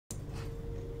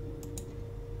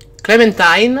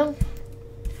Clementine,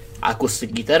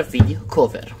 acoustic guitar video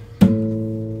cover.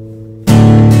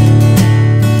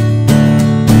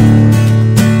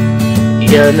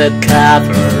 In a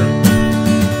cavern,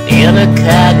 in a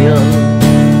canyon,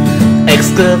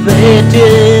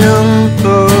 excavating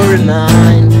for a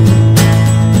mine,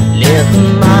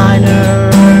 little miner,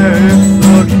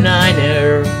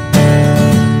 49er,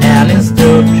 and his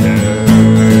daughter,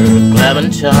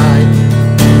 Clementine.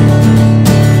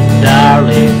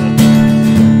 Darling,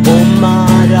 oh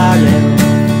my darling,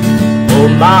 oh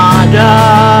my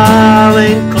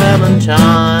darling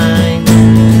Clementine,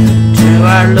 to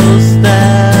our lost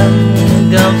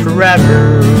and gone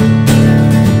forever,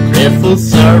 grateful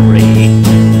sorry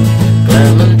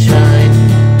Clementine,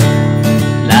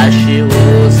 like she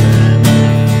wasn't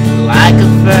like a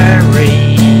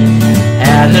fairy,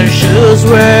 and her shoes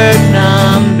were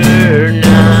number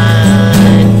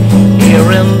 9,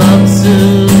 here in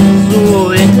boxes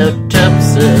with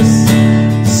autopsies,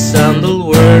 sandal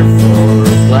word for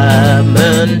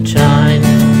Clementine.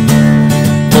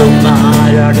 Oh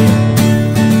my darling,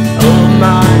 oh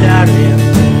my darling,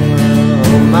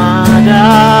 oh my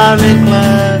darling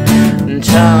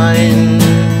Clementine,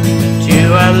 to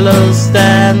our lost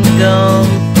and gone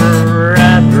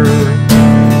forever,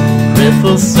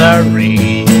 grateful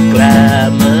sorry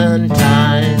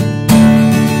Clementine.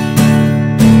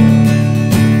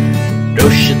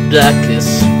 Rush your duckies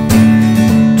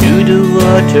to the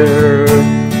water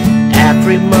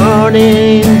every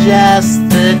morning, just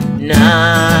at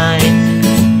night.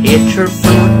 Hit her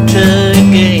foot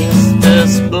against the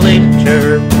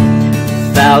splinter,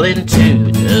 fell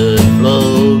into the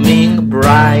blooming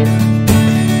brine.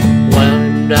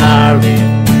 Well,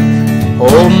 darling,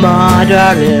 oh my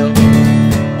darling,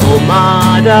 oh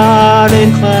my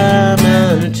darling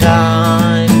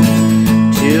Clementine,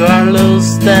 to our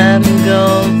lost and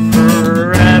gone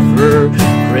forever,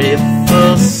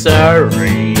 grateful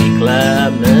sorry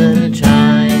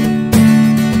Clementine.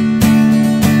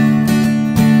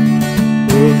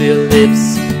 Move your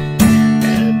lips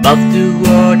above the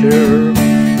water,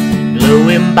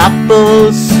 blowing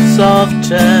bubbles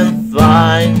soft and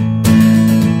fine,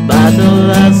 but the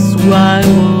last one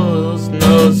was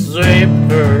no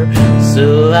zipper,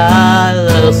 so I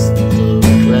lost the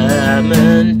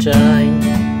Clementine.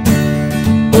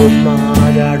 Oh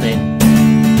my darling,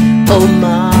 oh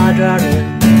my darling,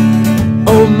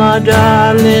 oh my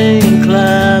darling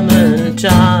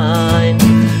Clementine,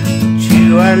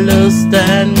 to our lost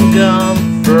and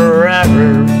gone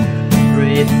forever,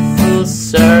 grateful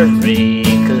sorry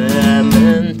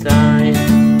Clementine.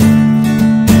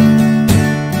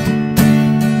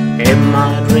 In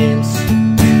my dreams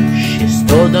she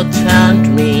stole to tempt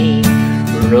me,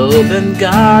 robe and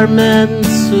garments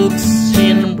soaked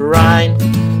in brine.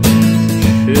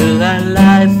 Through that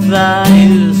life I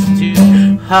used to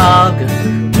hug her,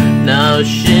 now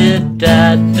she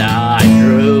dead, I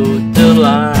drew the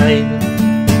line.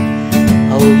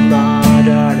 Oh my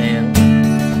darling,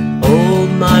 oh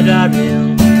my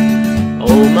darling,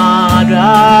 oh my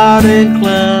darling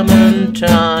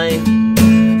Clementine,